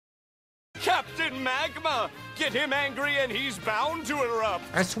Captain Magma! Get him angry and he's bound to erupt!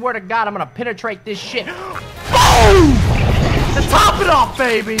 I swear to God, I'm gonna penetrate this shit. Boom! To top it off,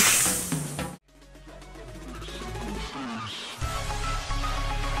 baby!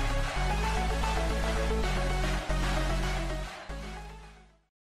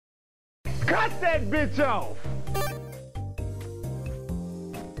 Cut that bitch off!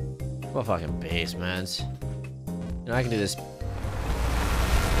 What fucking base, man. You know, I can do this.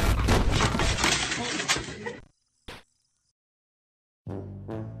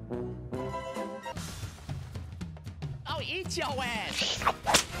 Oh, eat your ass!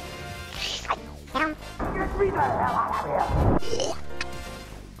 Get me the hell out of here!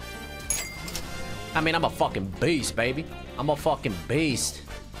 I mean, I'm a fucking beast, baby. I'm a fucking beast.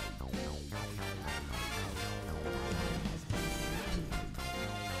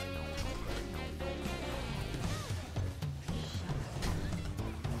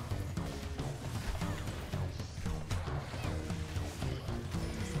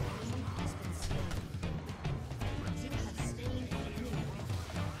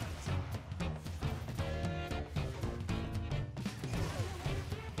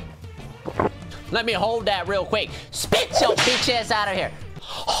 Let me hold that real quick. Spit your bitch ass out of here.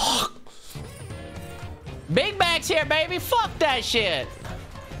 Big Mac's here, baby. Fuck that shit.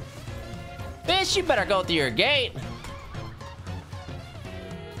 Bitch, you better go through your gate.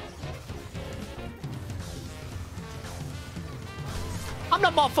 I'm the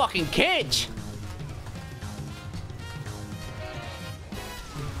motherfucking Kench.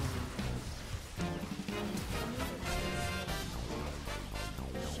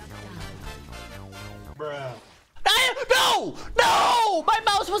 No! No! My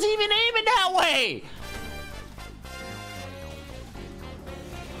mouse wasn't even aiming that way!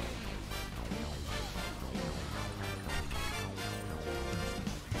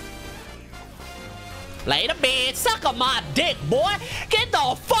 Later, bitch. Suck on my dick, boy. Get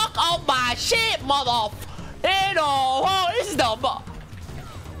the fuck off my shit, mother. This is the...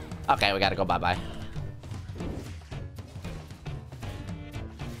 Okay, we gotta go bye-bye.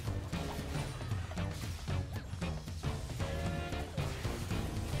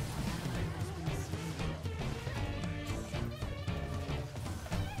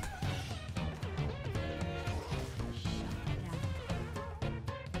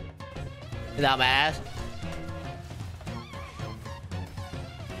 Dumbass.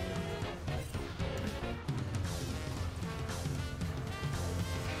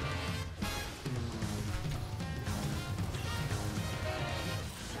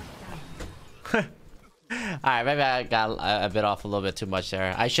 Alright, maybe I got a bit off a little bit too much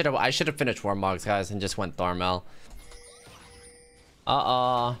there. I should have finished Warmogs, guys, and just went Thormel.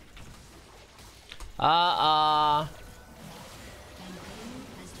 Uh-oh. Uh-oh.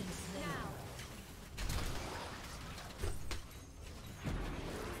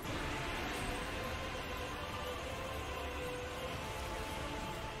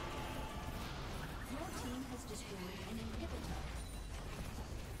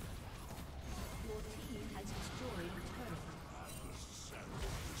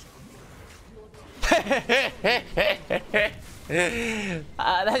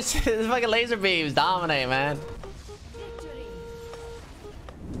 That shit is fucking laser beams dominate, man.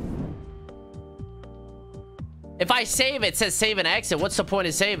 If I save, it says save and exit. What's the point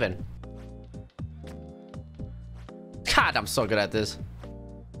of saving? God, I'm so good at this.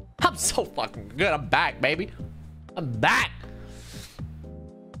 I'm so fucking good. I'm back, baby. I'm back.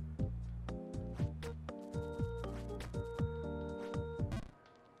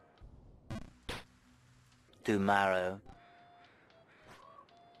 Tomorrow.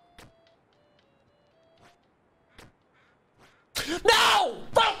 No!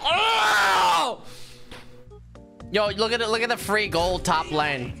 Oh! Yo, look at the free gold top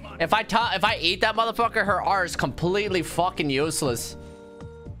lane. If I eat that motherfucker, her R is completely fucking useless.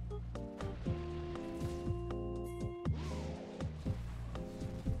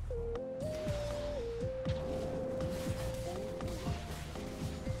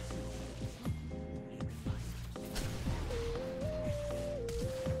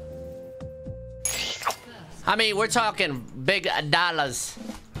 I mean, we're talking big dollars.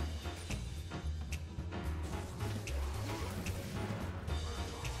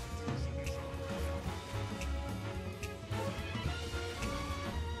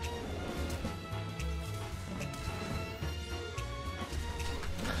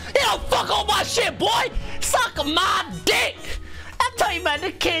 You don't fuck on my shit, boy! Suck my dick! I tell you, man,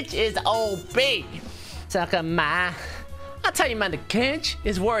 the Kench is OP. Suck my... I tell you, man, the Kench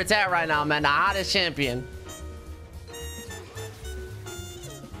is where it's at right now, man. The hottest champion.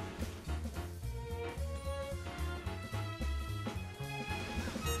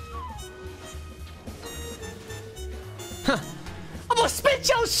 Get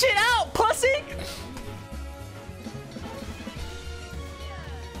your shit out, pussy!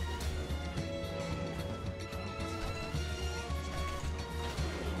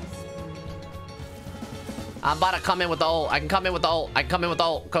 I'm about to come in with the ult. I can come in with the ult. I can come in with the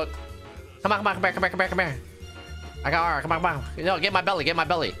ult. Cook. Come on, come on, come here, come here, come here, come here. I got R. Come on, come on. No, get my belly, get my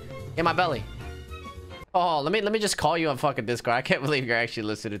belly. Get my belly. Oh, let me just call you on fucking Discord. I can't believe you're actually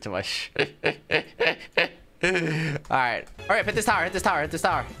listening to my shit. Alright. Alright, hit this tower, hit this tower, hit this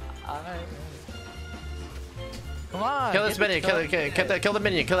tower. Alright. Come on. Kill this minion, kill the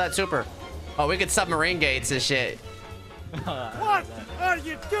minion, kill that super. Oh, we could submarine gates and shit. What are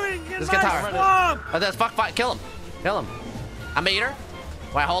you doing in Let's my get tower. swamp? Oh, that's fuck, fight. Kill him. Kill him. I'm gonna eat her.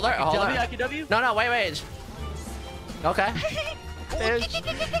 Wait, hold her. Hold her. IQW? No, no, wait. Okay.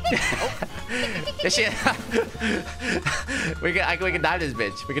 This shit. we can die this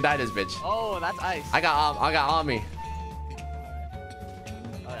bitch. We can die this bitch. Oh, that's ice. I got on me.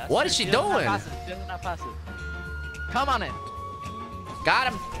 Oh, What is she doing? Not passive. Come on in.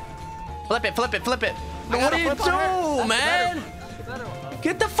 Got him. Flip it, flip it, flip it. What do you do, man?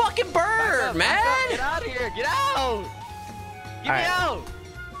 Get the fucking bird, man. Get out of here. Get out. Get me out.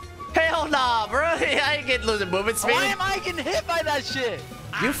 Hell nah, bro. I ain't getting losing movement speed. Why am I getting hit by that shit?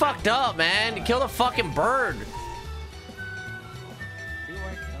 You fucked up, man. Kill the fucking bird.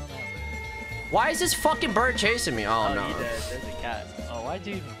 Why is this fucking bird chasing me? Oh, no. You dead. There's a cat. Oh, why'd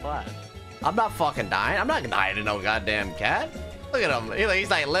you even flash? I'm not fucking dying. I'm not dying to no goddamn cat. Look at him. He's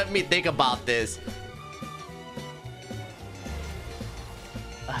like, let me think about this.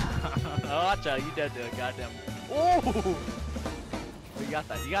 Oh, watch out. You dead to a goddamn. Oh! You got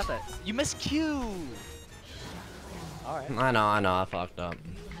that. You got that. You missed Q. Alright. I know. I fucked up.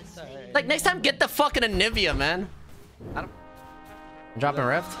 Right. Like, next time, get the fucking Anivia, man. I'm dropping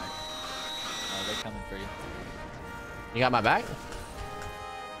Rift. Oh, they're coming for you. You got my back?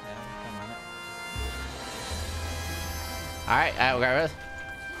 Yeah, come on it. Alright, I got Rift.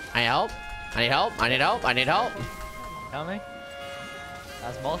 I need help. I need help. I need help. I need help. Coming.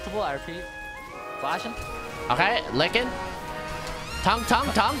 That's multiple, I repeat. Flashing. Okay, licking. Tongue.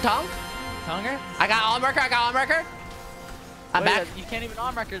 Tonger. I got on marker. I'm back. You can't even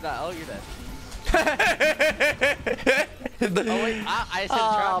on record that. Oh, you're dead. Oh, wait. I said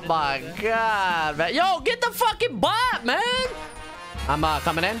Oh my god, man. Yo, get the fucking bot, man. I'm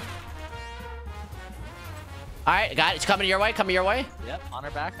coming in. Alright, got it. It's coming your way. Yep, on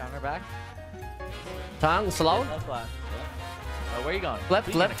her back. Tongue, slow. Yeah, that's flat. Yep. Oh, where you going? Flip.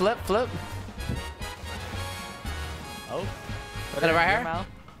 Oh. Put it right here? Mouth.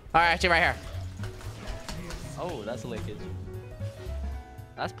 Alright, actually right here. Oh, that's a leakage.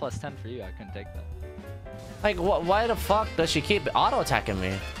 That's plus 10 for you. I couldn't take that. Like, why the fuck does she keep auto-attacking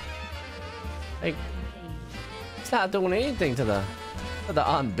me? Like, it's not doing anything to the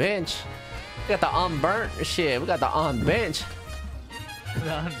on-bench. We got the unburnt shit. We got the on-bench.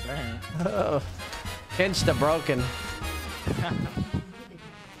 The unburnt. Oh, Kench the broken.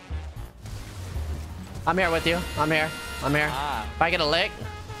 I'm here with you. I'm here. Ah. If I get a lick.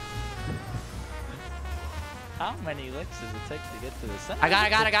 How many licks does it take to get to the center? I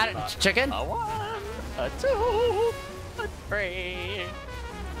got it. Chicken. A 1, a 2, a 3.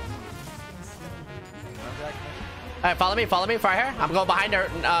 Alright, follow me right here. I'm going behind her,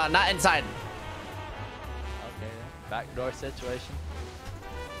 not inside. Okay, backdoor situation.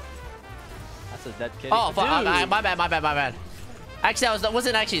 That's a dead kitty. Oh, fuck. My bad. Actually, that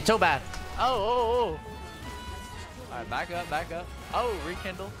wasn't actually too bad. Oh. Alright, back up. Oh,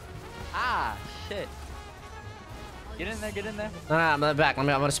 rekindle. Ah, shit. Get in there. Nah, I'm back. I'm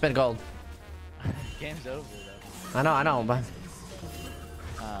gonna spin gold. Game's over, though. I know, but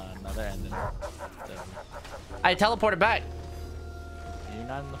Another ending. I teleported back. You're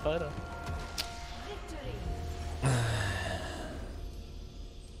not in the photo.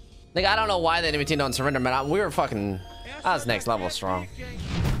 Like, I don't know why the enemy team don't surrender, man. We were fucking. That was next level strong.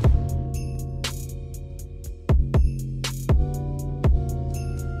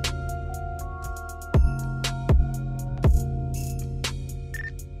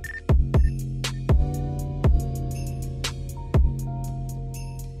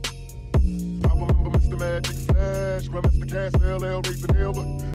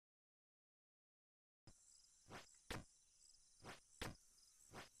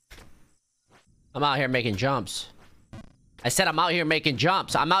 I'm out here making jumps. I said I'm out here making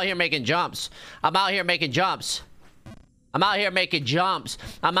jumps. I'm out here making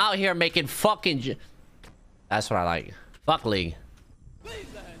fucking That's what I like. Fuck league.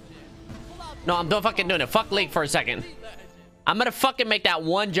 No, I'm fucking doing it. Fuck league for a second. I'm gonna fucking make that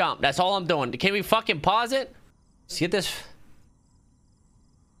one jump. That's all I'm doing. Can we fucking pause it? Let's get this.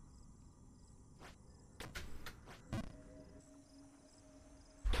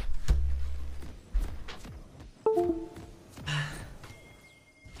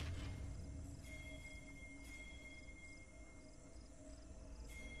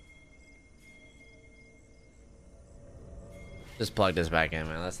 Just plug this back in,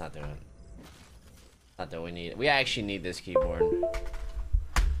 man. Let's not do it. Not that we need it. We actually need this keyboard.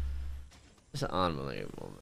 It's unbelievable,